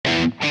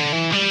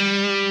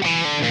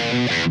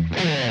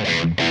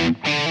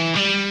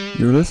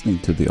You're listening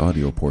to the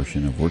audio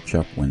portion of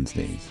Workshop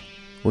Wednesdays.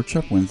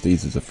 Workshop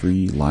Wednesdays is a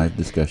free live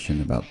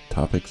discussion about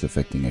topics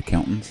affecting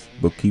accountants,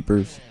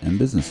 bookkeepers, and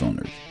business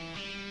owners.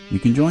 You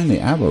can join the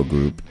ABBO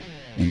group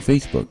in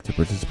Facebook to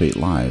participate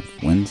live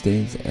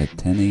Wednesdays at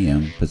 10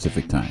 a.m.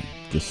 Pacific Time.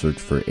 Just search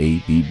for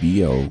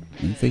ABBO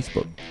in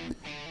Facebook.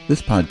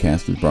 This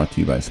podcast is brought to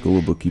you by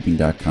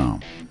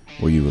schoolofbookkeeping.com,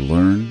 where you will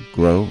learn,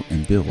 grow,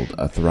 and build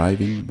a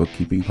thriving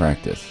bookkeeping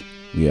practice.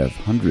 We have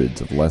hundreds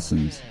of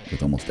lessons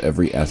with almost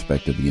every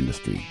aspect of the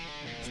industry.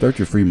 Start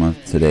your free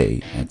month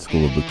today at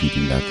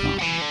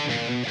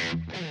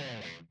schoolofbookkeeping.com.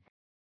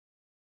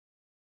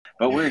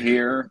 But we're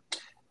here.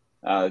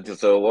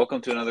 So welcome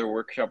to another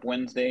Workshop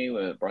Wednesday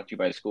brought to you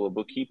by School of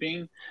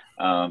Bookkeeping.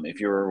 If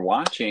you're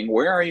watching,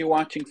 where are you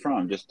watching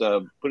from? Just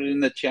put it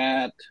in the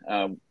chat.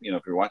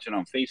 If you're watching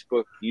on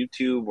Facebook,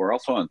 YouTube, we're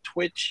also on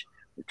Twitch.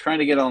 We're trying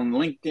to get on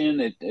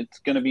LinkedIn. It's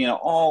going to be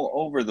all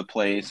over the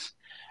place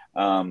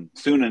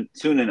soon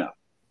enough.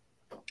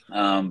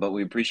 But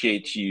we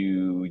appreciate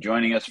you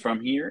joining us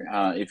from here.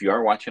 If you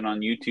are watching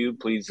on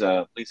YouTube, please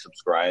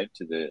subscribe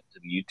to the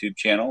YouTube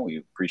channel. We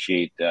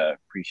appreciate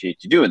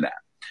you doing that.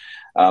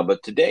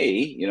 But today,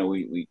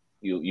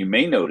 you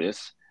may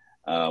notice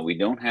we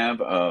don't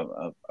have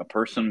a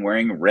person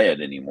wearing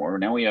red anymore.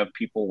 Now we have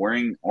people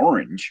wearing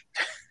orange,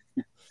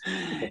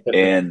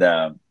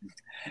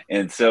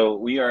 and so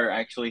we are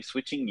actually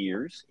switching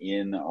gears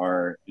in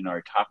our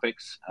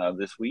topics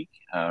this week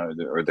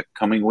or the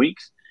coming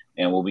weeks,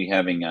 and we'll be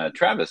having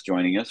Travis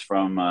joining us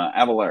from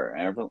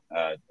Avalara.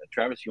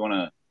 Travis, you want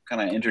to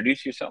kind of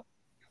introduce yourself?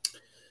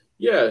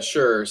 Yeah,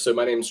 sure. So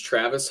my name's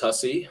Travis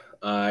Hussey.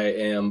 I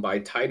am by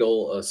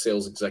title a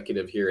sales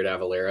executive here at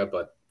Avalara,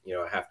 but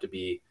I have to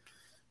be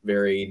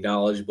very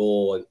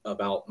knowledgeable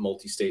about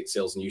multi-state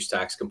sales and use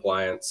tax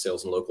compliance,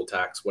 sales and local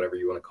tax, whatever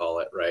you want to call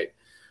it, right?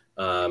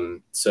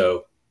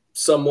 So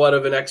somewhat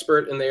of an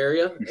expert in the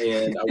area,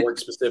 and I work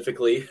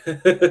specifically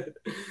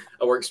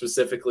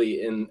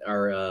in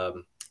our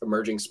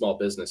emerging small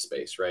business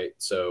space, right?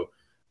 So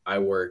I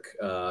work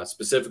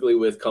specifically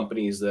with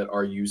companies that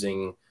are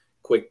using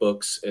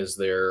QuickBooks as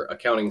their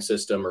accounting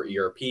system or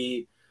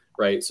ERP,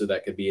 right? So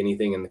that could be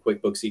anything in the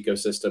QuickBooks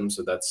ecosystem.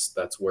 So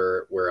that's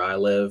where I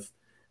live.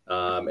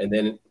 And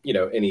then,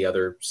 any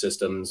other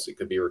systems, it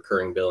could be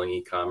recurring billing,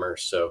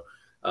 e-commerce. So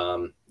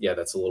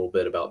that's a little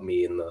bit about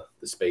me in the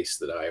space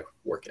that I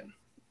work in.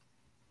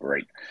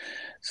 Right.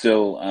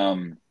 So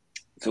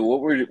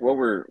what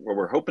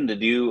we're hoping to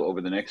do over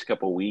the next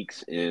couple of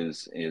weeks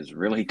is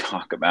really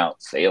talk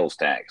about sales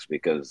tax,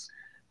 because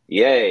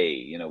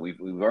yay,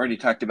 we've already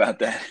talked about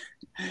that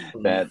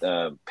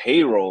that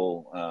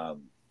payroll,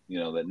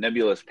 that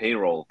nebulous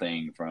payroll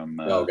thing from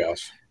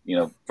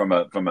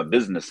from a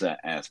business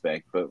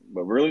aspect, but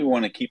really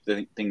want to keep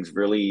the things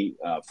really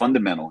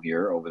fundamental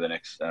here over the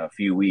next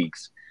few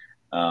weeks,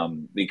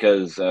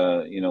 because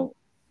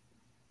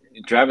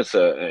Travis,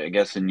 I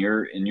guess in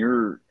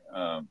your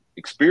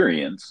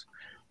experience,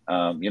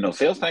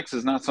 sales tax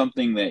is not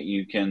something that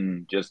you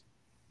can just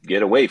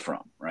get away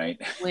from, right?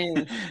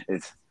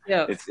 It's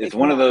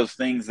one of those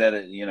things that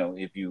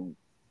if you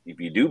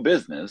do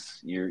business,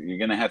 you're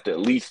going to have to at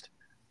least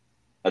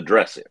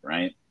address it,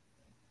 right?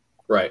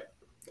 Right.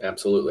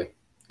 Absolutely.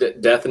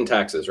 Death and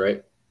taxes,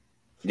 right?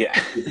 Yeah.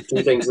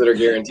 Two things that are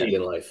guaranteed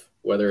in life,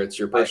 whether it's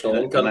your personal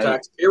income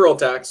tax, payroll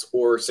tax,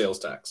 or sales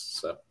tax.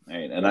 So,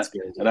 right. And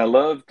I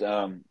loved,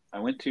 I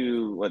went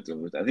to, I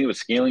think it was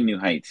Scaling New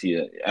Heights.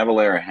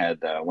 Avalara had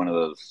one of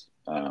those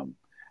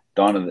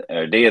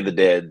Day of the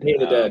Dead.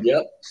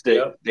 Yep.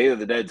 Day of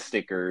the Dead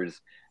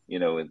stickers.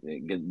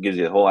 It gives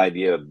you the whole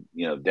idea of,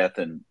 death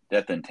and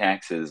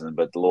taxes.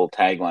 But the little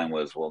tagline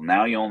was, well,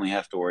 now you only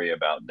have to worry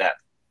about death.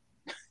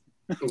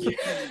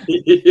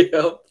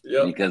 Yep.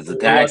 Because the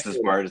taxes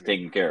part is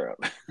taken care of.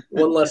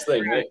 One less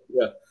thing, right?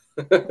 Yeah.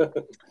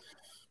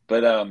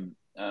 But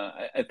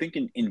I think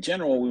in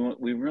general,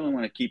 we really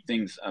want to keep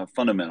things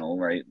fundamental,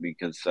 right?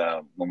 Because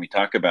when we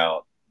talk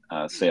about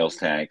sales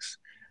tax,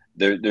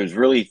 there's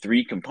really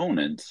three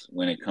components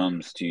when it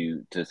comes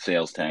to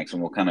sales tax,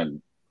 and we'll kind of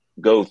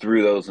go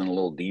through those in a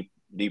little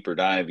deeper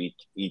dive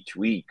each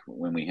week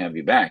when we have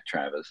you back,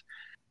 Travis.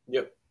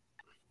 Yep.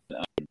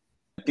 I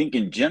think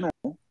in general,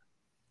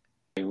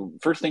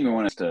 first thing we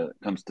want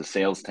comes to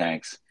sales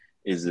tax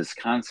is this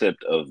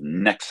concept of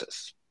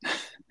nexus.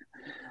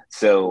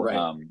 So,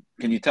 right.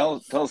 Can you tell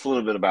us a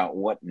little bit about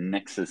what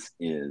nexus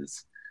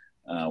is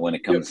when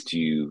it comes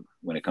to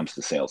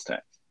sales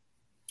tax?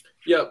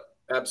 Yep,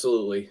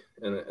 absolutely,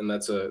 and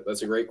that's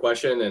a great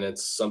question, and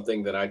it's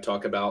something that I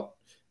talk about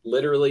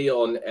literally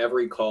on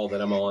every call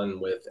that I'm on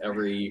with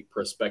every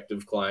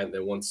prospective client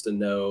that wants to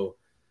know,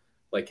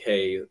 like,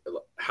 hey,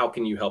 how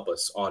can you help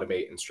us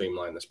automate and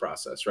streamline this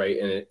process, right?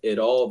 And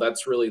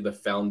that's really the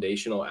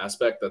foundational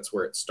aspect. That's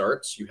where it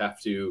starts. You have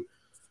to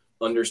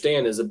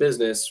understand as a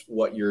business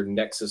what your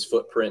nexus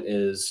footprint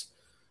is,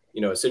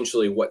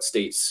 essentially what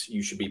states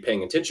you should be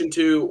paying attention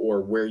to, or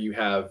where you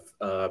have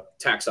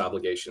tax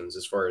obligations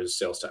as far as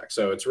sales tax.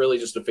 So it's really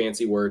just a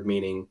fancy word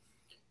meaning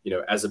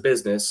as a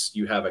business,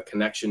 you have a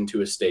connection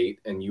to a state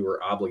and you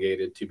are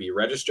obligated to be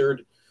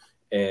registered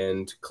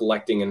and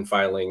collecting and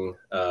filing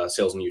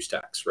sales and use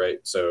tax, right?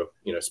 So,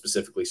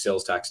 specifically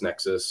sales tax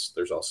nexus.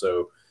 There's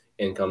also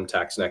income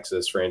tax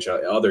nexus,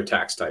 franchise, other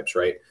tax types,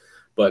 right?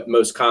 But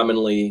most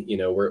commonly,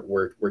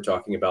 we're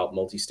talking about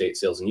multi-state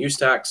sales and use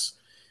tax.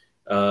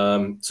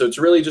 So it's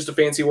really just a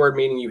fancy word,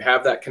 meaning you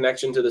have that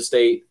connection to the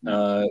state.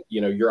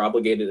 You're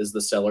obligated as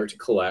the seller to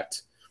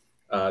collect.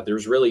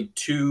 There's really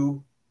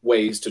two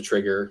ways to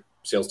trigger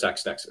sales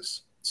tax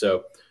nexus.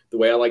 So the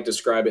way I like to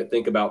describe it,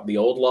 think about the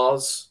old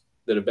laws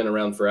that have been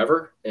around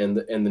forever and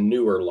the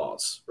newer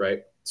laws,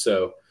 right?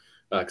 So,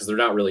 because they're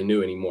not really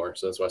new anymore.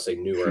 So that's why I say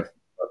newer.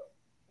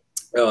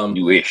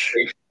 Newish.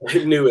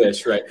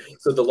 Newish, right?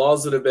 So the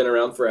laws that have been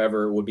around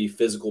forever would be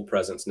physical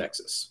presence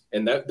nexus.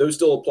 And those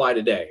still apply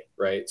today,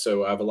 right?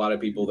 So I have a lot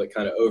of people that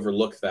kind of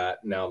overlook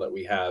that now that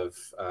we have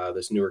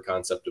this newer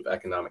concept of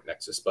economic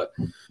nexus. But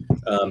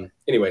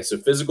anyway, so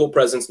physical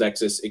presence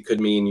nexus, it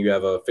could mean you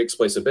have a fixed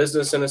place of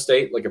business in a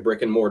state, like a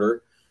brick and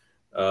mortar.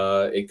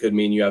 It could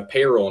mean you have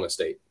payroll in a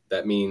state.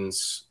 That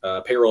means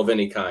payroll of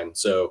any kind.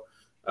 So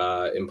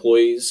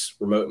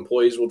remote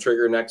employees will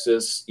trigger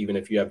nexus. Even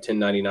if you have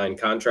 1099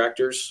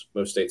 contractors,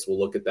 most states will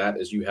look at that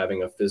as you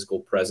having a physical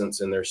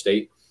presence in their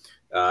state.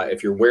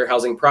 If you're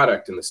warehousing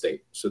product in the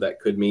state, so that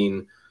could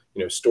mean,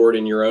 stored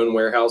in your own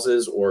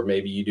warehouses, or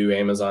maybe you do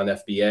Amazon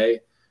FBA.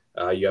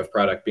 You have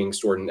product being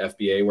stored in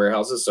FBA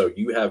warehouses. So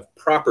you have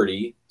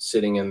property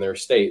sitting in their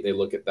state. They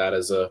look at that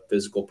as a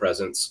physical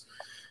presence.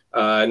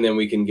 And then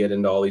we can get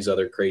into all these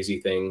other crazy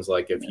things,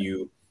 like if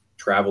you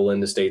travel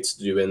into states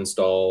to do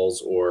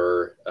installs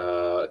or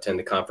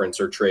attend a conference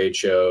or trade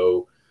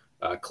show,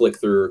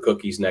 click-through or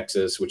cookies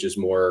nexus, which is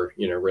more,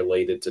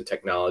 related to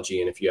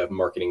technology. And if you have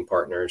marketing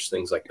partners,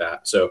 things like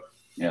that. So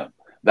yeah,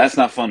 that's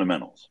not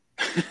fundamentals.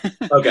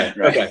 Okay.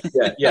 Right. Okay.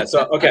 Yeah.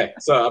 So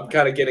I'm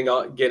kind of getting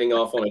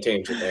off on a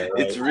tangent there.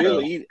 Right? It's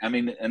really,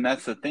 and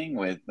that's the thing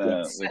with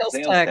sales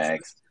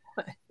tax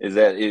is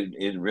that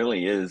it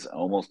really is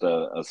almost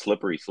a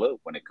slippery slope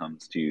when it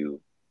comes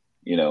to,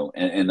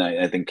 and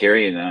I think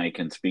Carrie and I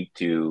can speak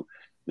to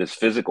this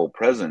physical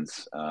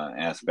presence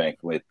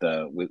aspect with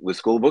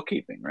school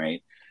bookkeeping,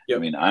 right? Yep.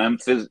 I mean,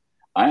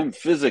 I'm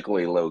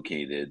physically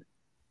located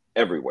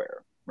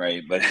everywhere,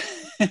 right? But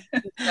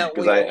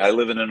because I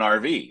live in an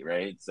RV,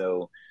 right?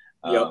 So,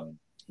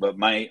 but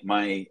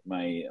my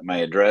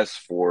address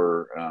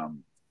for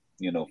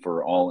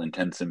for all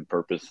intents and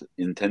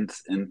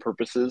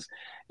purposes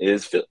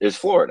is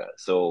Florida.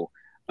 So,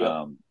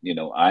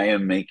 I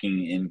am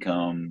making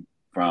income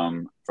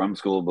from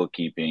school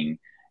bookkeeping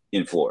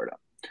in Florida,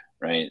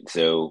 right?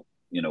 So,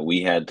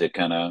 we had to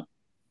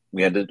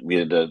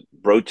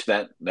broach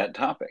that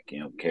topic.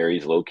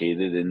 Carrie's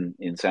located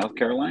in South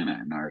Carolina,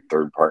 and our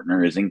third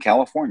partner is in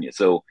California.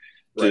 So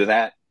to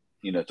that,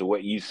 to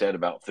what you said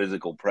about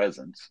physical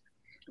presence,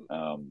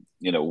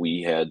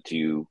 we had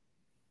to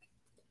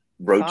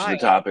broach the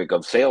topic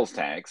of sales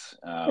tax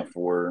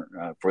for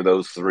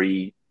those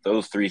three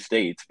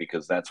states,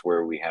 because that's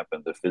where we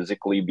happen to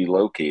physically be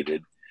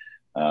located.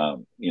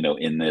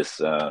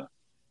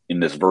 In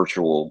this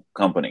virtual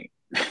company.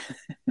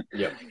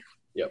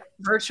 Yep.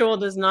 Virtual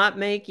does not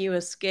make you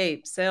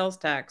escape sales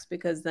tax,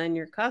 because then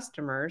your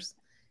customers,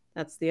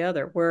 that's the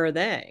other. Where are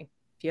they?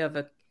 If you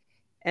have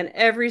and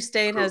every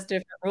state has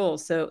different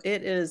rules, so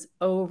it is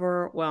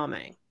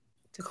overwhelming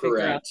to figure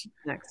out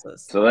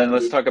nexus. So then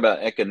let's talk about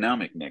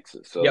economic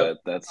nexus. So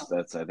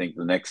that's I think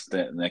the next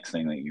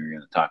thing that you're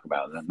going to talk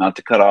about. Not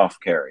to cut off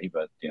Carrie,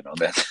 but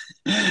that's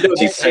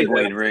she segued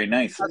very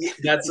nicely.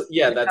 That's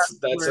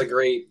a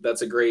great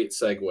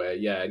segue.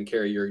 Yeah, and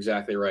Carrie, you're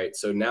exactly right.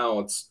 So now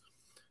it's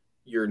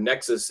your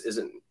nexus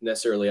isn't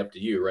necessarily up to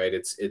you, right?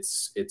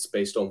 It's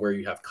based on where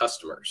you have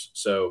customers.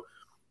 So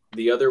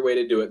the other way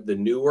to do it, the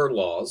newer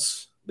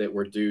laws that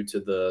were due to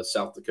the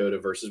South Dakota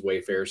versus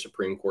Wayfair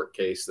Supreme Court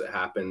case that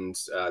happened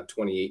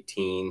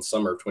 2018,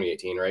 summer of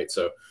 2018, right?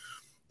 So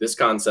this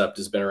concept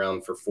has been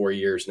around for 4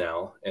 years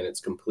now, and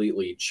it's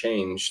completely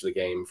changed the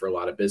game for a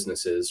lot of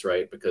businesses,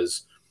 right?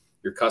 Because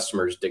your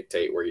customers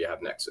dictate where you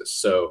have nexus.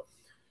 So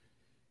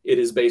it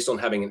is based on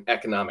having an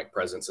economic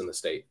presence in the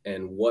state.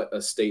 And what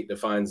a state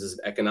defines as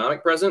an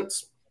economic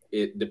presence,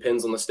 it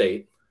depends on the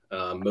state.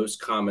 Most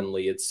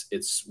commonly, it's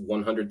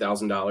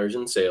 $100,000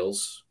 in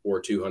sales or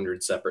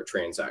 200 separate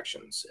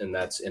transactions, and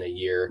that's in a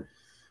year.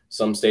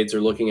 Some states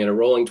are looking at a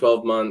rolling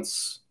 12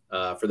 months.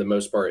 For the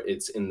most part,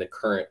 it's in the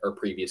current or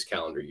previous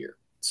calendar year.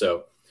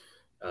 So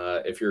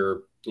if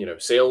your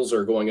sales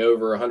are going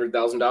over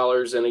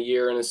 $100,000 in a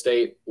year in a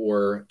state,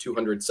 or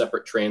 200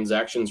 separate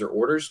transactions or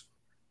orders,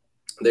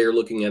 they are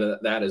looking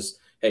at that as,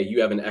 hey, you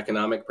have an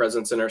economic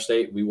presence in our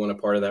state. We want a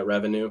part of that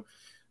revenue.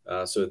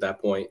 So at that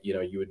point,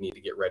 you would need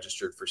to get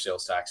registered for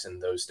sales tax in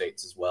those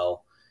states as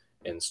well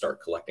and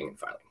start collecting and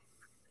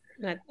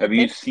filing. Have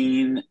you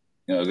seen?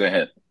 No, go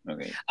ahead.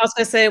 Okay. I was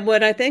going to say,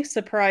 what I think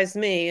surprised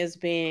me is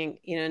being,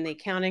 in the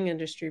accounting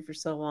industry for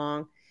so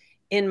long,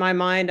 in my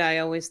mind, I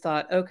always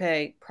thought,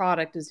 okay,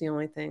 product is the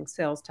only thing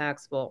sales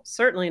taxable,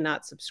 certainly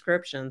not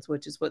subscriptions,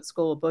 which is what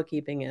School of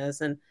Bookkeeping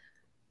is. And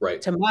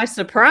Right. to my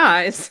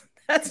surprise,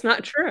 that's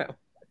not true.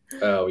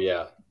 Oh,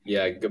 yeah.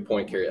 Yeah. Good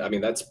point, Carrie. I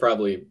mean, that's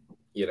probably,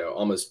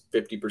 almost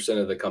 50%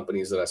 of the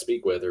companies that I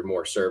speak with are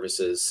more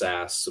services,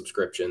 SaaS,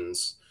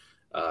 subscriptions.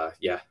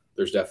 Yeah,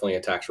 there's definitely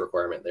a tax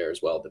requirement there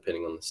as well,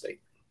 depending on the state.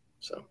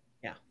 So,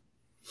 yeah.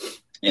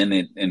 And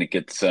it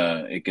gets,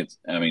 I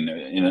mean,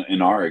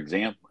 in our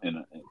example,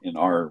 in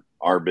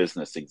our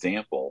business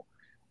example,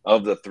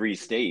 of the 3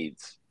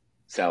 states,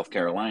 South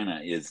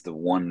Carolina is the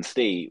one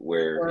state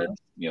where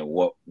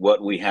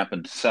what we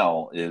happen to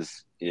sell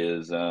is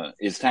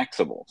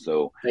taxable.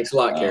 So thanks a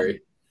lot,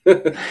 Carrie.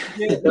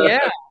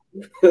 Yeah.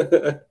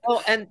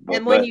 Well, and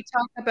when you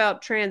talk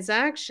about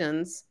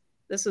transactions,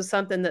 this was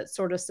something that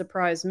sort of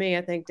surprised me.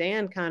 I think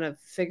Dan kind of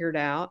figured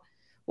out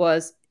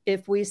was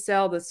if we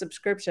sell the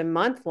subscription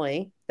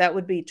monthly, that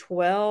would be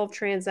 12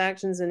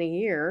 transactions in a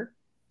year.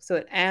 So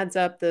it adds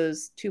up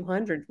those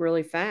 200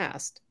 really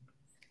fast.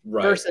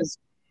 Right. Versus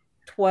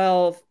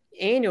 12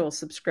 annual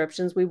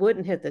subscriptions, we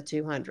wouldn't hit the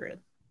 200.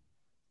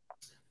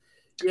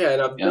 Yeah,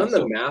 and I've done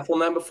the math on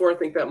that before. I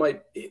think that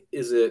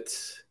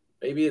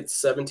maybe it's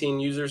 17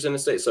 users in a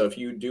state. So if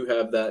you do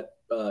have that,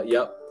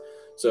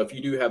 So if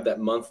you do have that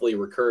monthly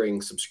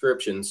recurring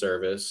subscription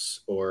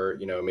service, or,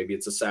 maybe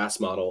it's a SaaS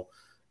model,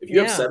 if you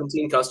have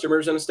 17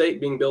 customers in a state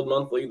being billed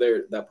monthly,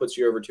 that puts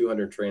you over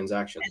 200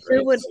 transactions.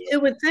 Right?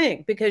 It would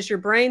think, because your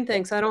brain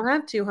thinks I don't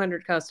have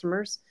 200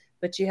 customers,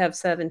 but you have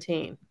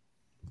 17.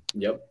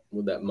 Yep.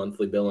 With that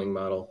monthly billing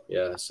model.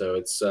 Yeah. So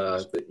it's,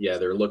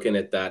 they're looking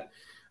at that,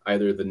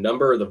 either the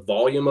number or the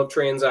volume of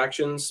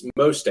transactions.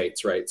 Most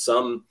states, right?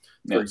 Some,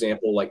 for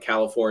example, like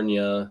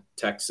California,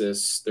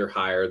 Texas, they're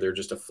higher. They're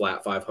just a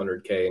flat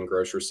 500K in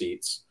gross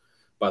receipts.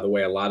 By the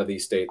way, a lot of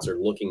these states are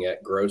looking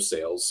at gross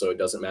sales. So it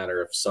doesn't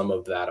matter if some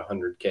of that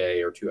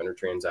 100K or 200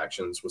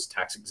 transactions was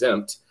tax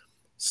exempt,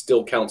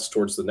 still counts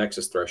towards the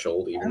nexus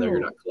threshold, even though you're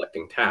not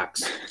collecting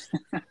tax.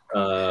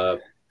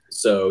 But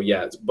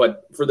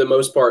for the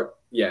most part,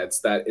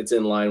 it's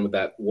in line with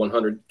that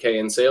 100K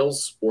in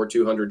sales or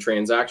 200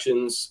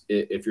 transactions.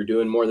 If you're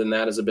doing more than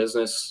that as a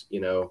business,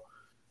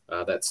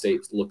 that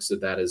state looks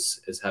at that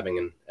as having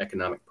an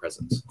economic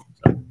presence.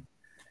 So.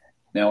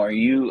 Now, are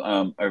you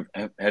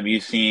have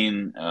you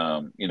seen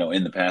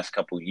in the past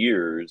couple of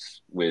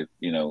years with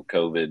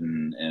COVID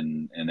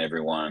and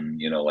everyone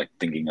like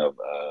thinking of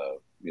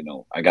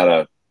I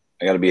gotta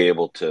be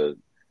able to,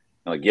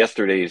 like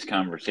yesterday's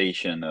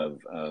conversation of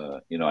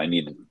I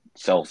need to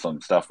sell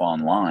some stuff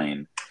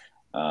online.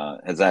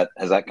 Has that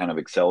kind of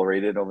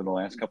accelerated over the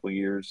last couple of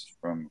years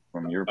from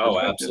your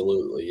perspective? Oh,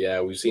 absolutely.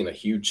 Yeah, we've seen a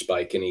huge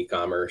spike in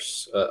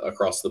e-commerce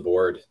across the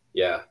board.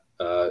 Yeah,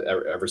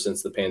 ever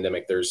since the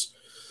pandemic, there's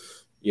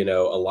a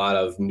lot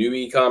of new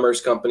e-commerce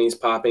companies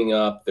popping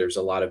up. There's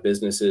a lot of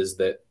businesses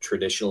that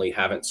traditionally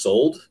haven't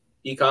sold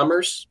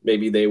e-commerce.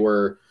 Maybe they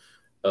were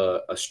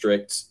a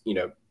strict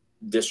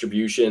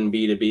distribution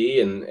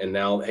B2B, and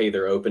now, hey,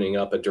 they're opening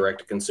up a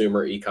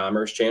direct-to-consumer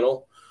e-commerce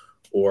channel,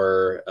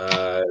 or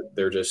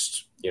they're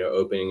just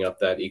opening up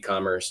that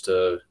e-commerce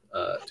to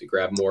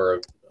grab more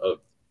of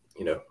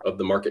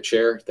the market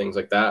share, things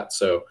like that.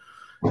 So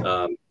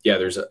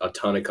there's a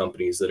ton of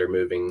companies that are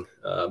moving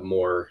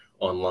more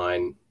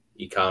online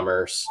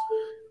e-commerce,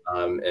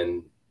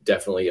 and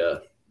definitely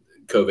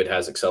COVID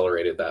has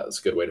accelerated that. That's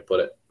a good way to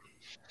put it.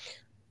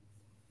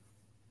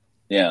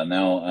 Yeah.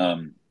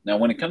 Now,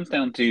 when it comes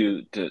down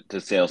to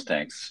sales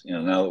tax,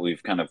 now that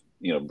we've kind of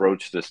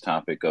broached this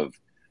topic of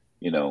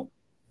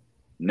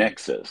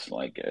nexus,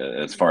 like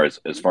as far as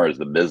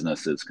the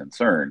business is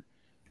concerned,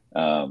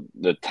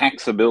 the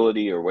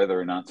taxability, or whether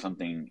or not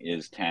something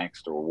is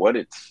taxed, or what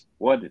it's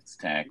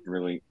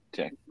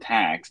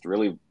taxed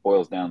really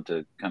boils down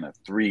to kind of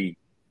three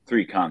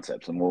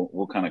concepts, and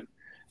we'll kind of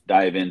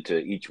dive into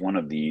each one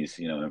of these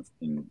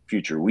in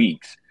future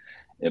weeks.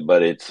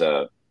 But it's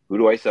who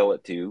do I sell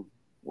it to,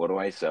 what do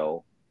I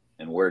sell,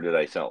 and where did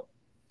I sell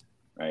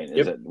it? Right?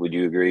 Yep. Would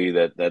you agree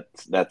that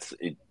that's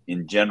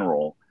in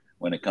general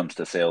when it comes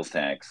to sales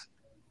tax?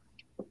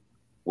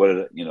 What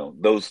are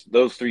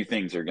those three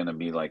things are going to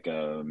be like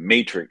a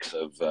matrix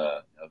of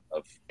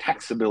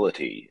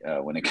taxability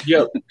when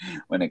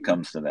it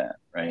comes to that,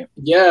 right?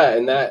 Yeah,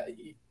 and that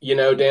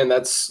Dan,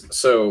 that's,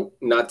 so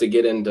not to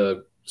get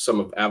into some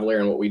of Avalara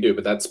and what we do,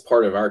 but that's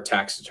part of our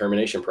tax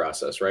determination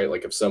process, right?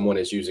 Like if someone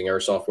is using our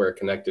software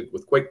connected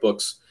with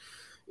QuickBooks,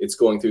 it's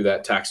going through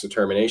that tax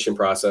determination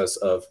process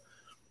of,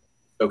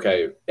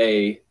 okay,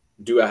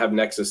 do I have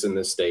nexus in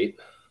this state?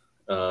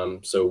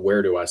 So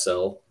where do I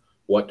sell?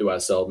 What do I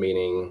sell?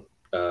 Meaning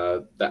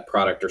that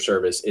product or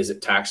service, is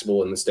it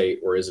taxable in the state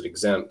or is it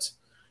exempt?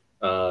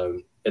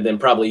 And then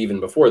probably even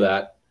before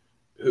that,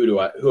 who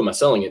am I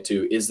selling it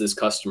to? Is this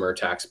customer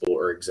taxable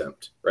or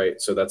exempt? Right.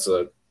 So that's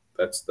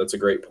a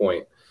great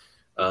point.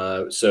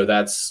 So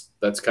that's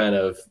kind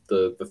of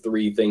the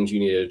three things you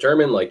need to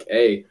determine. Like,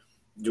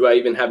 do I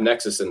even have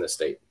nexus in this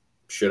state?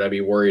 Should I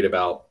be worried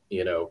about,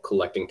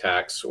 collecting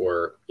tax,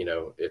 or,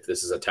 if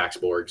this is a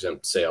taxable or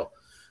exempt sale?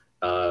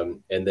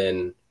 And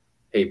then,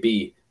 hey,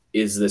 B,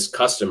 is this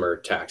customer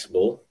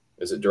taxable?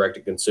 Is it direct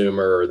to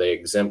consumer? Or are they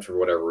exempt for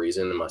whatever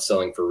reason? Am I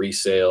selling for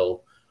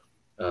resale?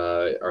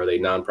 Are they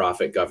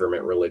nonprofit,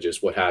 government,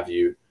 religious, what have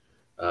you?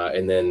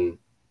 And then,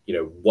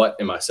 what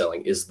am I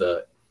selling?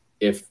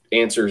 If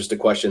answers to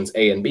questions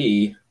A and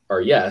B are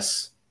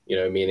yes,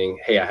 meaning,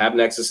 hey, I have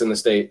Nexus in the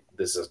state,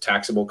 this is a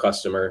taxable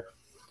customer,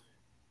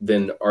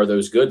 then are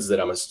those goods that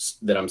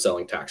I'm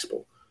selling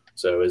taxable?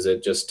 So is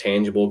it just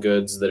tangible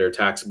goods that are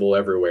taxable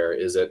everywhere?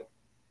 Is it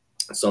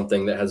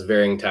something that has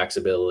varying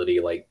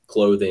taxability, like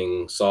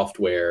clothing,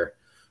 software,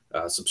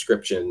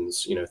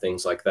 subscriptions,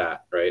 things like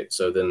that, right?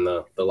 So then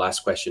the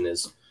last question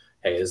is,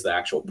 hey, is the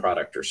actual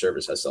product or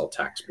service I sell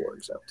taxable or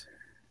exempt?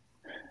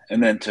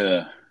 And then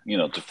to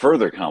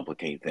further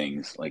complicate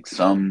things, like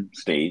some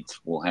states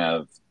will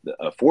have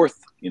a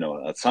fourth,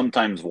 a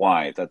sometimes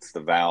Y, that's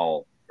the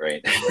vowel,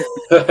 right?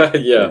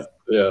 Yeah.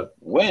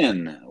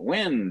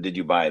 When did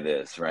you buy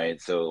this,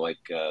 right? So like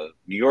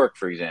New York,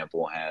 for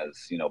example,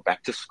 has,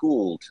 back to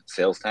school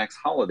sales tax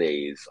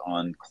holidays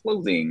on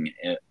clothing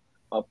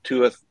up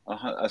to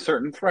a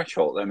certain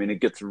threshold. I mean, it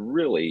gets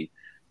really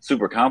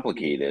super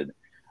complicated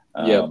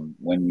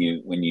when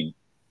you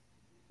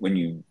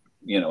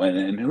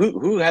and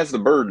who has the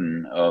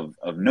burden of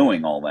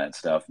knowing all that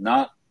stuff?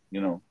 Not,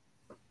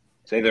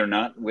 say they're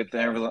not with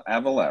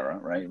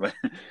Avalara, right?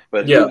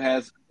 But who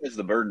has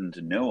the burden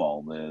to know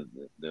all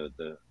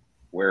the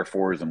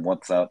wherefores and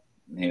what's up,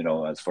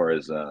 as far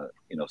as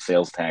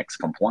sales tax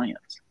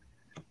compliance?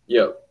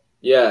 Yeah.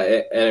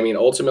 And I mean,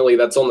 ultimately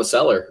that's on the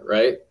seller,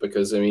 right?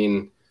 Because I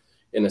mean,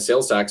 in a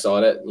sales tax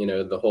audit,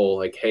 the whole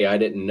like, hey, I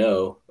didn't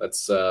know,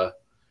 that's that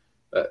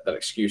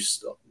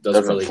excuse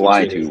doesn't really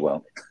fly too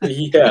well.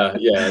 Yeah.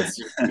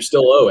 You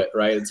still owe it,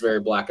 right? It's very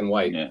black and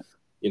white. Yeah.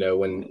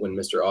 When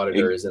Mr.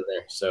 Auditor is in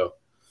there. So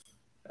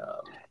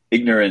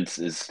ignorance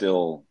is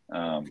still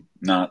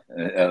not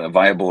a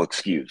viable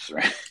excuse,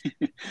 right?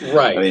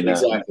 Right. I mean,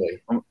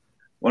 exactly.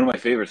 One of my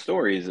favorite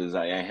stories is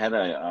I had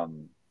a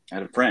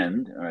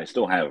friend, or I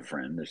still have a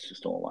friend, she's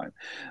still alive.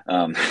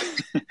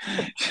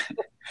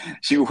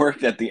 She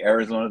worked at the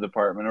Arizona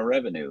Department of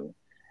Revenue,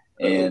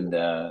 and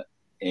her,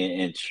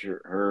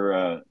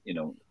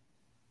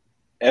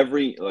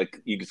 every, like,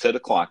 you could set a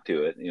clock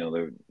to it.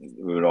 There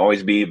would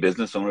always be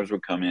business owners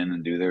would come in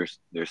and do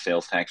their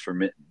sales tax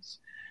remittance,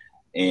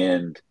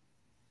 and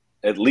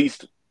at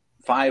least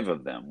 5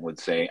 of them would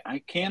say, I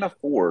can't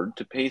afford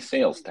to pay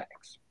sales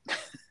tax.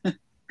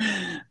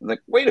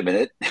 Like, wait a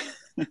minute.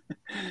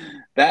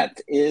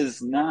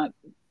 That's not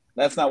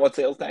what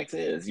sales tax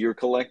is. You're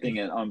collecting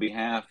it on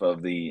behalf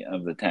of the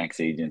tax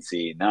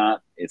agency.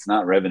 It's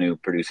not revenue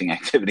producing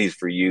activities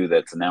for you.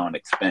 That's now an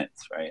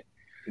expense, right?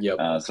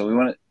 Yep.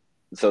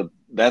 So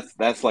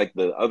that's like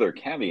the other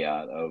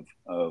caveat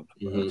of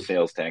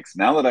sales tax.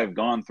 Now that I've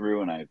gone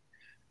through and I've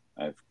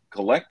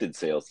collected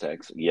sales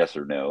tax, yes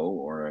or no,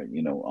 or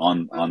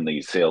on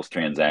these sales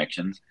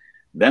transactions,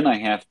 then I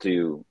have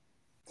to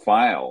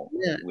file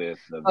with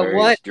the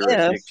various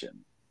jurisdiction.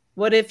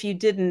 What if you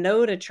didn't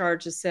know to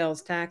charge a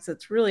sales tax?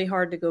 It's really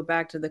hard to go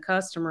back to the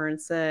customer and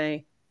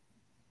say,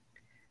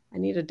 I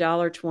need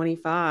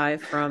 $1.25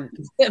 from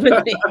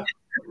 70.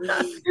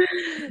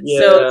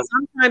 So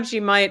sometimes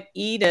you might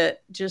eat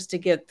it just to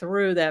get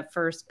through that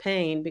first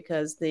pain,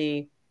 because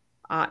you're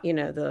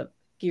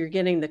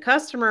getting the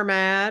customer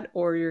mad,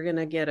 or you're going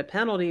to get a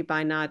penalty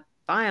by not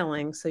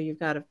filing. So you've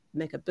got to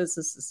make a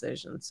business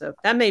decision. So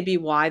that may be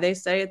why they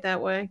say it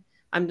that way.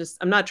 I'm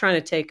not trying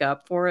to take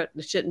up for it.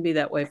 It shouldn't be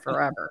that way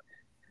forever.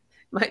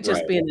 It might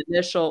just be an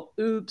initial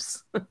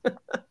oops.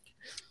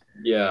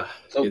 Yeah.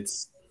 So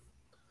it's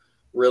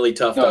really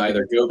tough to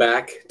either go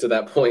back to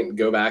that point,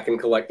 go back and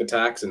collect the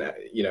tax, and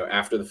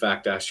after the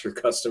fact ask your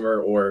customer,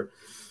 or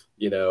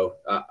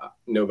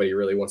nobody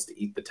really wants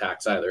to eat the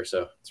tax either.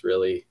 So it's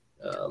really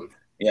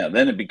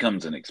then it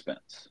becomes an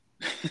expense.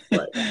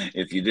 Right.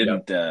 If you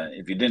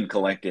didn't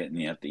collect it and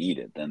you have to eat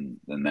it, then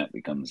that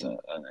becomes an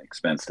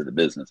expense to the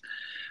business.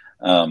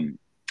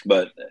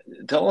 But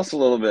tell us a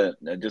little bit,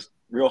 just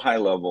real high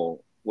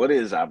level, what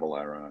is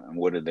Avalara and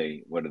what do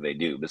they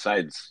do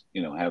besides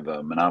have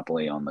a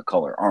monopoly on the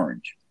color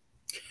orange?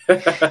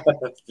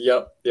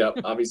 Yep.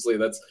 Obviously,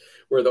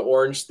 we're the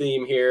orange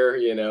theme here.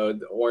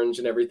 The orange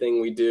and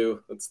everything we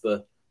do. It's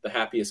the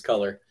happiest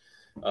color,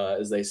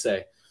 as they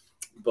say.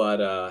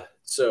 But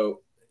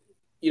so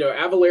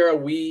Avalara,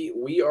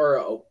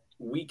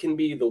 we can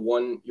be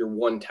your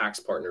one tax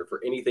partner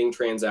for anything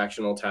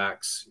transactional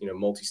tax,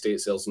 multi-state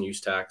sales and use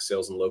tax,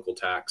 sales and local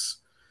tax.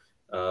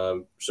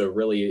 So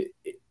really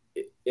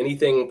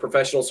anything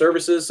professional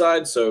services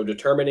side. So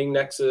determining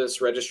Nexus,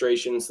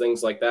 registrations,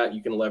 things like that,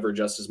 you can leverage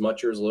us as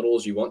much or as little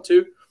as you want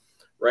to,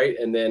 right?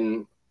 And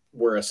then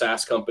we're a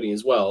SaaS company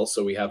as well.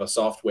 So we have a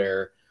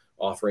software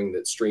offering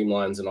that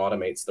streamlines and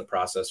automates the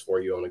process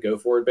for you on a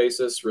go-forward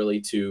basis, really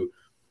to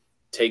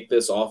take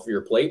this off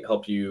your plate,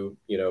 help you,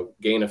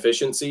 gain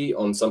efficiency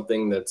on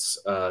something that's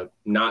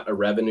not a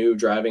revenue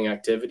driving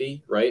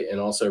activity, right?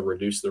 And also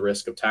reduce the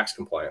risk of tax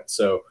compliance.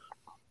 So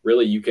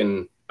really you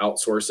can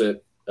outsource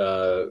it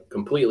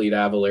completely to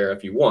Avalara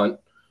if you want,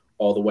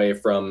 all the way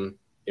from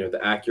the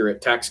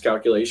accurate tax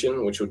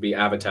calculation, which would be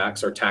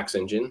AvaTax, our tax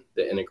engine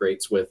that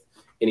integrates with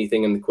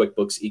anything in the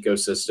QuickBooks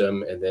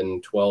ecosystem, and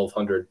then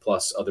 1,200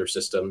 plus other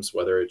systems,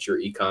 whether it's your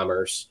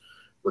e-commerce,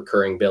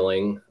 recurring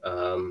billing,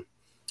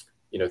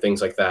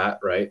 things like that,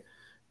 right?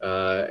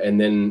 And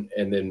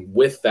then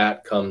with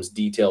that comes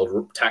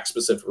detailed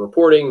tax-specific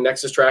reporting,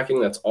 Nexus tracking.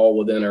 That's all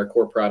within our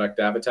core product,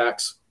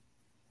 AvaTax.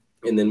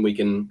 And then we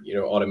can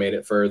automate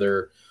it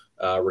further,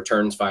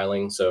 returns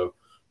filing. So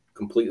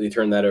completely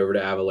turn that over to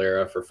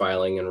Avalara for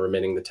filing and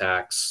remitting the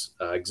tax,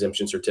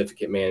 exemption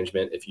certificate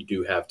management if you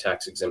do have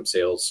tax exempt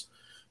sales.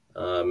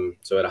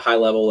 So at a high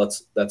level,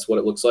 that's what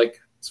it looks like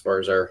as far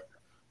as our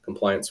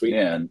compliance suite.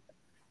 Yeah, and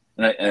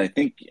I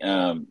think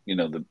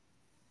the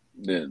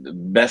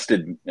best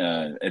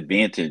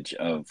advantage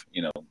of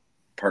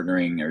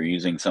partnering or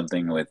using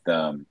something with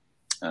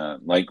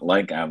like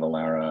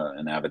Avalara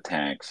and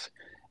AvaTax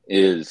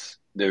is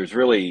there's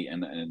really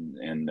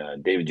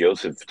and David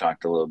Joseph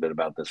talked a little bit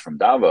about this from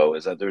Davo,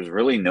 is that there's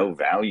really no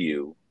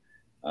value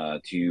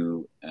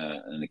to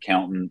an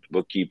accountant,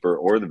 bookkeeper,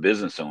 or the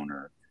business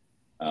owner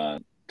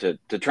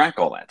to track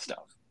all that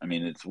stuff. I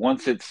mean, it's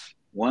once it's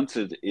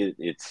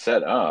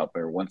set up,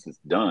 or once it's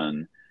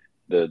done,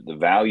 the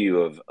value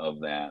of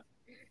that.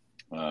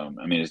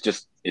 I mean, it's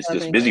just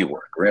busy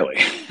work, really.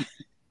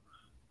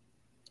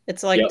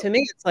 It's like, to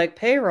me, it's like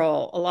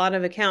payroll. A lot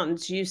of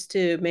accountants used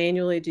to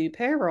manually do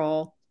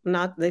payroll.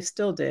 They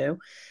still do.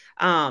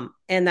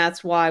 And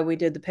that's why we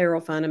did the payroll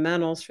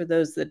fundamentals for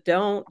those that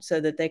don't, so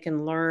that they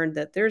can learn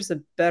that there's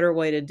a better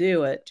way to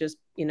do it. Just,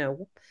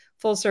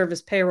 full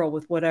service payroll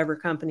with whatever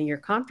company you're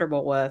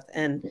comfortable with.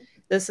 And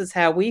this is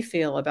how we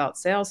feel about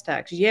sales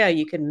tax. Yeah,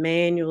 you can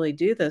manually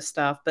do this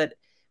stuff, but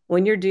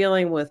when you're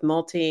dealing with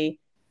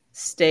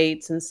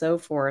multi-states and so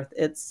forth,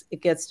 it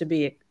gets to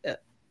be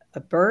a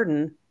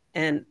burden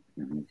and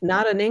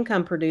not an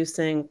income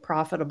producing,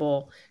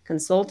 profitable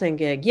consulting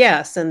gig.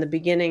 Yes, in the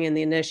beginning and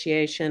the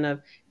initiation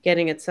of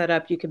getting it set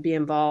up, you could be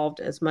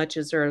involved as much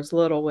as or as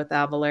little with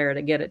Avalara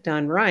to get it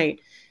done right,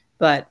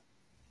 but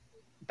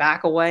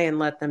back away and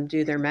let them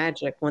do their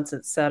magic once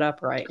it's set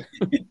up right.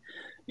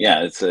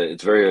 Yeah, it's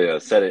very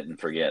set it and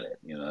forget it.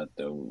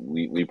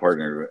 We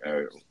partner,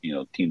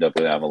 teamed up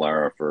with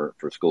Avalara for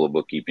School of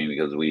Bookkeeping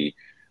because we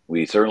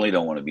certainly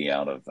don't want to be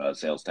out of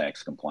sales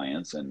tax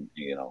compliance. And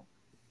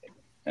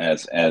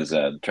as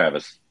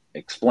Travis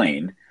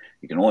explained,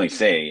 you can only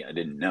say I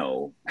didn't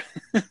know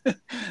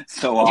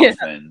so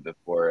often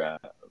before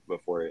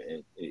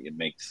it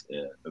makes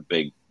a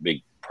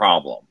big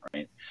problem,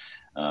 right?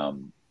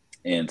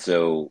 And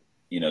so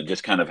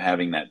just kind of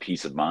having that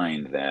peace of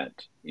mind that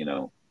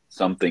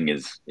something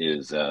is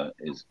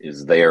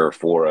there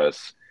for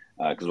us,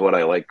 because what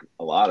I like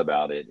a lot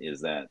about it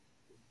is that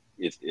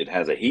it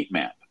has a heat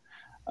map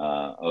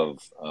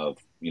of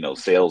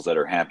sales that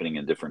are happening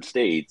in different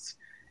states,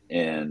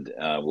 and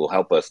will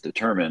help us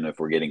determine if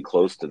we're getting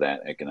close to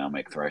that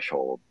economic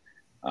threshold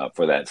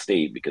for that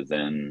state, because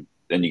then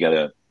you got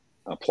to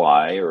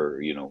apply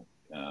or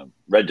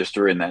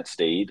register in that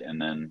state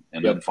and then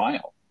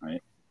file,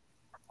 right?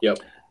 Yep.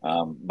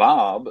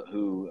 Bob,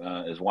 who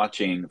is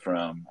watching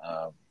from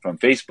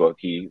Facebook,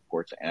 he of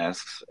course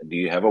asks, "Do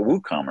you have a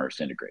WooCommerce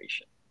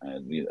integration?"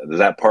 Is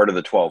that part of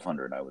the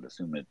 1,200? I would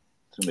assume it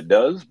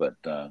does,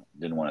 but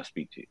didn't want to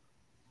speak to you.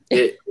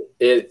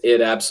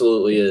 It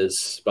absolutely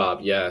is,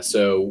 Bob. Yeah.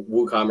 So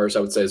WooCommerce, I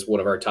would say, is one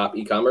of our top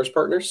e-commerce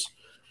partners.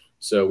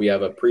 So we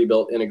have a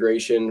pre-built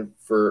integration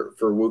for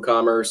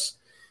WooCommerce.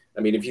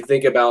 I mean, if you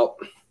think about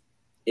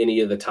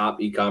any of the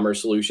top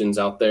e-commerce solutions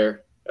out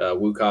there,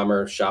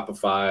 WooCommerce,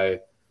 Shopify,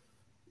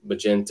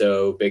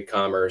 Magento,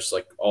 BigCommerce,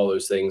 like all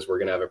those things, we're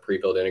going to have a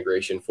pre-built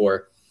integration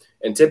for.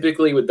 And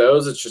typically with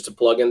those, it's just a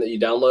plugin that you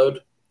download.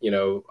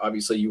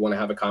 Obviously you want to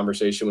have a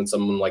conversation with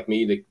someone like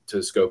me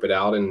to scope it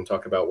out and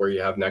talk about where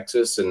you have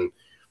Nexus and,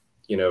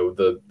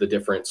 the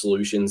different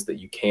solutions that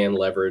you can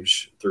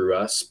leverage through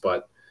us.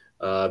 But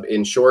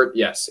in short,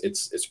 yes,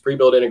 it's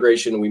pre-built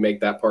integration. We make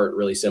that part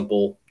really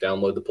simple.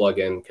 Download the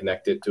plugin,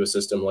 connect it to a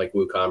system like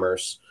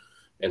WooCommerce.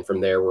 And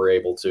from there, we're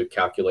able to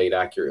calculate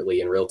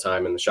accurately in real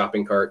time in the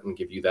shopping cart and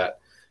give you that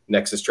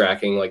Nexus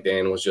tracking, like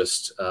Dan was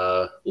just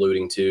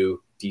alluding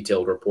to,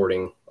 detailed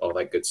reporting, all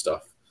that good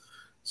stuff.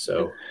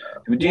 So,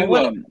 would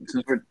you,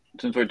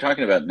 since we're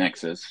talking about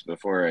Nexus,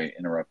 before I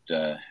interrupt,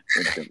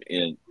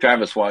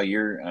 Travis, while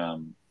you're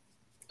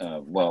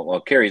while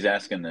Carrie's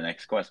asking the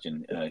next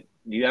question, do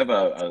you have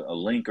a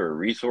link or a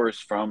resource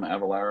from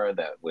Avalara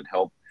that would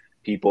help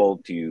people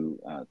to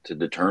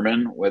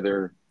determine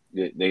whether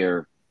they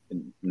are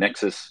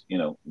Nexus,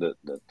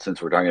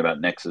 since we're talking about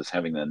Nexus,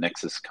 having the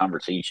Nexus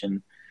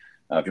conversation,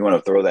 if you want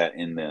to throw that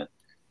in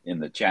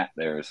the chat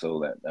there, so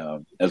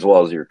that as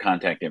well as your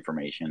contact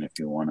information, if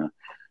you want to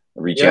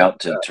reach out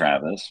to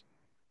Travis.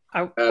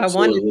 I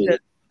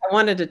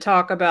wanted to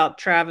talk about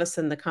Travis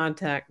and the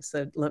contact,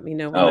 so let me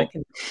know when I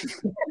can.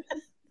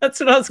 That's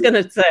what I was going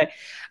to say.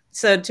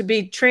 So to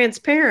be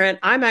transparent,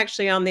 I'm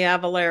actually on the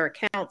Avalara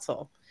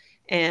Council,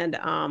 and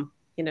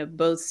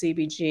both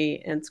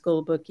CBG and School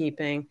of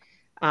Bookkeeping.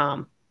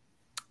 I'm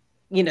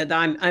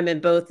in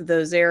both of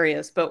those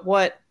areas. But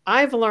what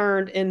I've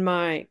learned in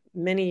my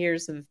many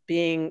years of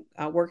being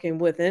working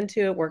with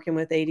Intuit, working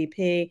with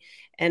ADP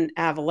and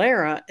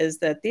Avalara is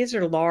that these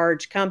are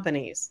large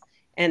companies.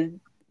 And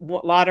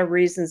a lot of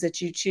reasons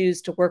that you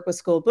choose to work with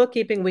School of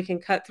Bookkeeping, we can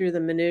cut through the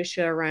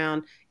minutia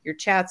around your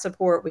chat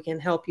support. We can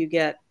help you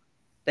get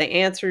the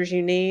answers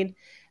you need.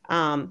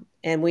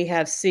 And we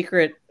have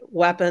secret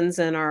weapons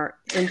in our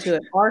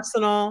Intuit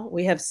arsenal.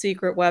 We have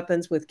secret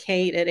weapons with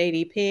Kate at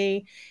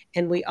ADP.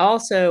 And we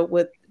also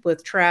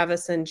with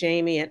Travis and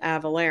Jamie at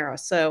Avalara.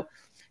 So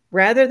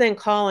rather than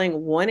calling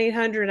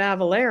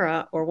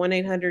 1-800-Avalara or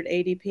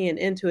 1-800-ADP and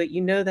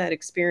Intuit, that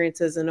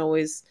experience isn't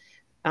always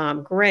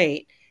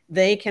great.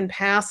 They can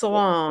pass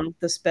along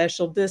the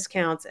special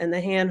discounts and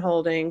the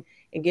hand-holding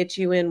and get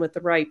you in with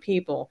the right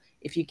people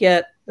if you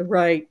get the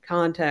right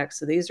context.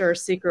 So these are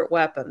secret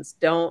weapons.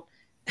 Don't.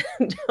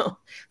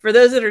 For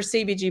those that are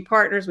CBG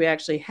partners, we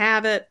actually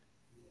have it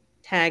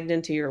tagged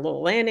into your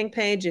little landing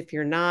page. If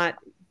you're not,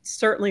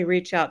 certainly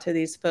reach out to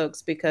these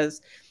folks,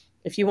 because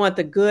if you want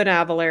the good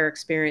Avalara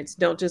experience,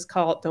 don't just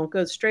call it, don't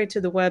go straight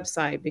to the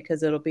website,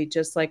 because it'll be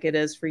just like it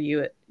is for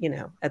you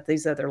at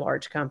these other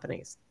large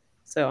companies.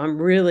 So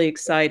I'm really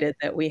excited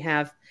that we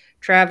have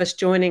Travis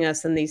joining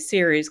us in these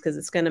series, because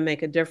it's going to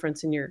make a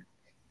difference in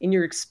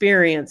your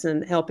experience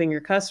and helping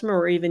your customer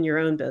or even your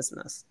own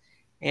business.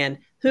 And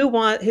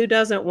who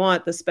doesn't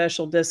want the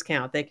special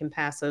discount? They can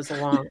pass those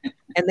along,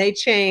 and they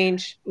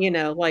change,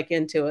 like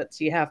Intuit.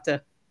 So you have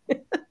to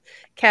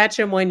catch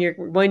them when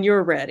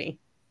you're ready.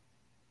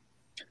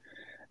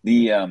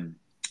 And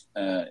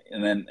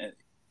then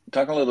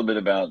talk a little bit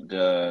about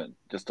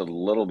just a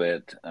little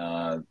bit,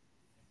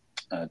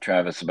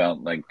 Travis,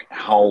 about like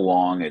how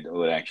long it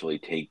would actually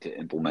take to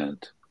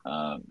implement,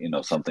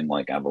 something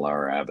like Avalara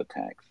or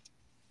Avatax.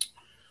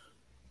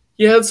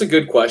 Yeah, that's a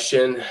good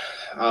question.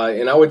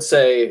 And I would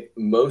say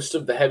most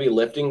of the heavy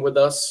lifting with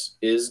us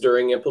is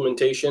during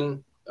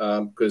implementation,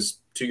 because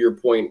to your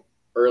point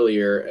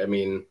earlier,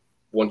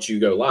 once you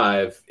go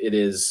live, it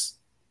is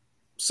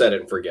set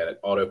it and forget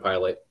it,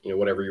 autopilot,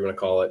 whatever you want to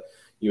call it.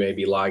 You may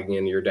be logging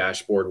into your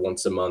dashboard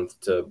once a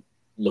month to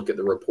look at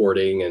the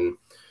reporting and,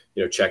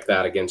 check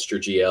that against your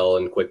GL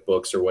and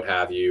QuickBooks or what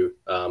have you.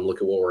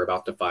 Look at what we're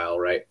about to file,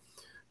 right?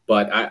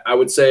 But I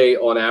would say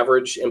on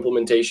average,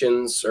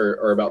 implementations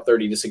are about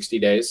 30 to 60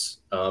 days,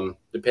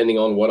 depending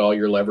on what all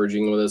you're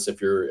leveraging with us.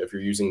 If you're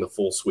using the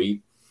full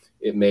suite,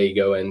 it may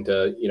go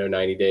into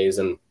 90 days,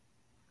 and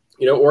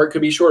or it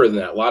could be shorter than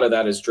that. A lot of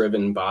that is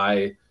driven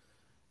by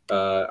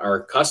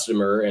our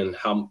customer and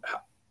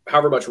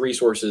however much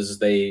resources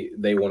they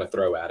want to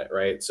throw at it,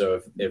 right?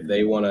 So if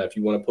you want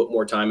to put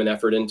more time and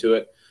effort into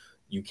it,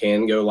 you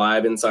can go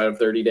live inside of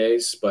 30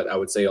 days. But I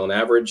would say on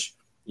average,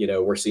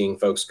 we're seeing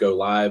folks go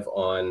live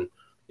on,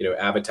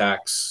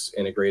 Avatax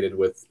integrated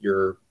with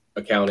your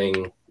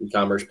accounting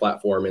e-commerce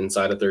platform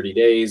inside of 30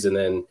 days. And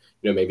then,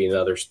 maybe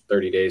another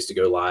 30 days to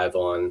go live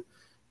on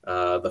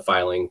the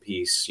filing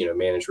piece,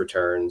 managed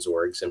returns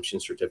or exemption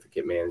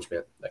certificate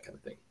management, that kind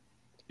of thing.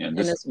 Yeah,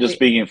 just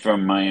speaking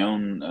from my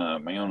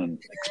own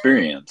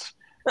experience,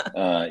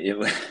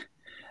 it's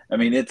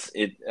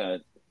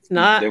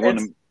not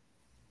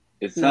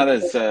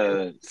as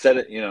set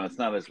it, it's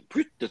not as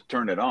just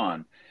turn it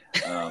on.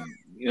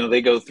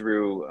 They go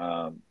through,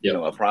 a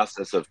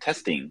process of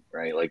testing,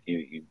 right? Like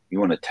you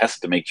want to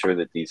test to make sure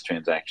that these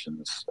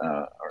transactions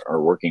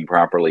are working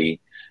properly,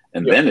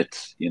 and then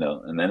it's,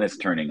 and then it's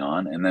turning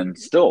on, and then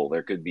still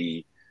there could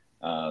be,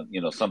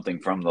 something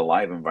from the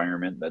live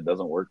environment that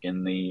doesn't work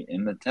in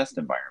the test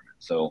environment.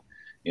 So,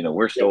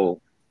 we're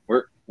still,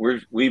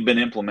 we've been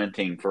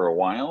implementing for a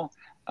while,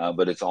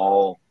 but it's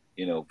all,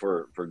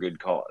 for good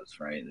cause,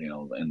 right?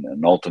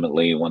 And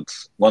ultimately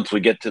once we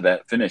get to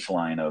that finish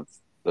line of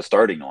the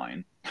starting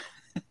line,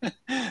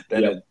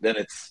 then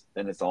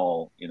it's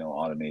all,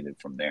 automated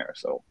from there.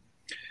 So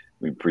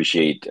we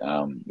appreciate,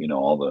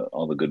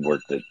 all the good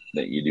work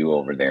that you do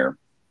over there.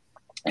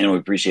 And we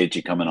appreciate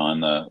you coming on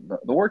the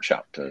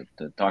workshop to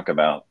talk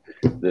about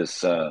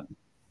this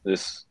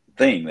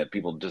thing that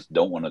people just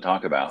don't want to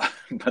talk about,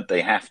 but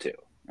they have to,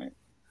 right?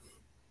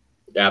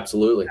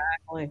 Absolutely.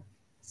 Exactly.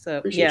 So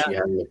appreciate you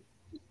having me.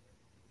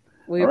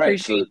 We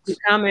appreciate you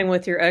coming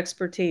with your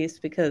expertise,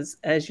 because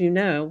as you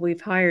know,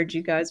 we've hired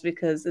you guys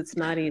because it's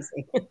not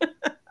easy.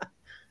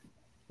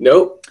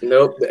 Nope.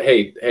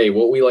 Hey,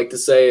 what we like to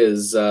say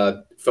is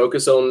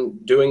focus on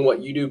doing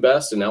what you do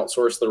best and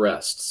outsource the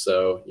rest.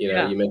 So,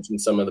 you mentioned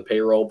some of the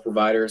payroll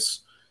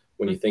providers.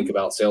 When you think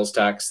about sales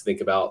tax, think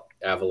about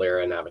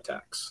Avalara and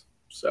Avatax.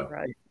 So,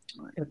 right.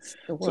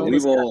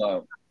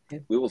 So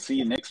we will see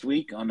you next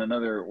week on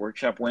another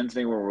Workshop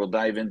Wednesday, where we'll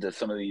dive into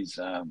some of these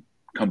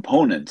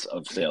components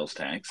of sales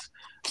tax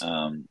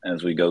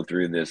as we go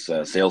through this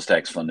sales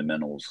tax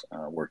fundamentals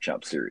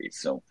workshop series.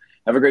 So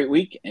have a great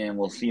week, and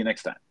we'll see you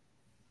next time.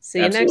 See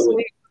you next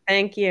week.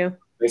 Thank you.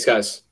 Thanks, guys.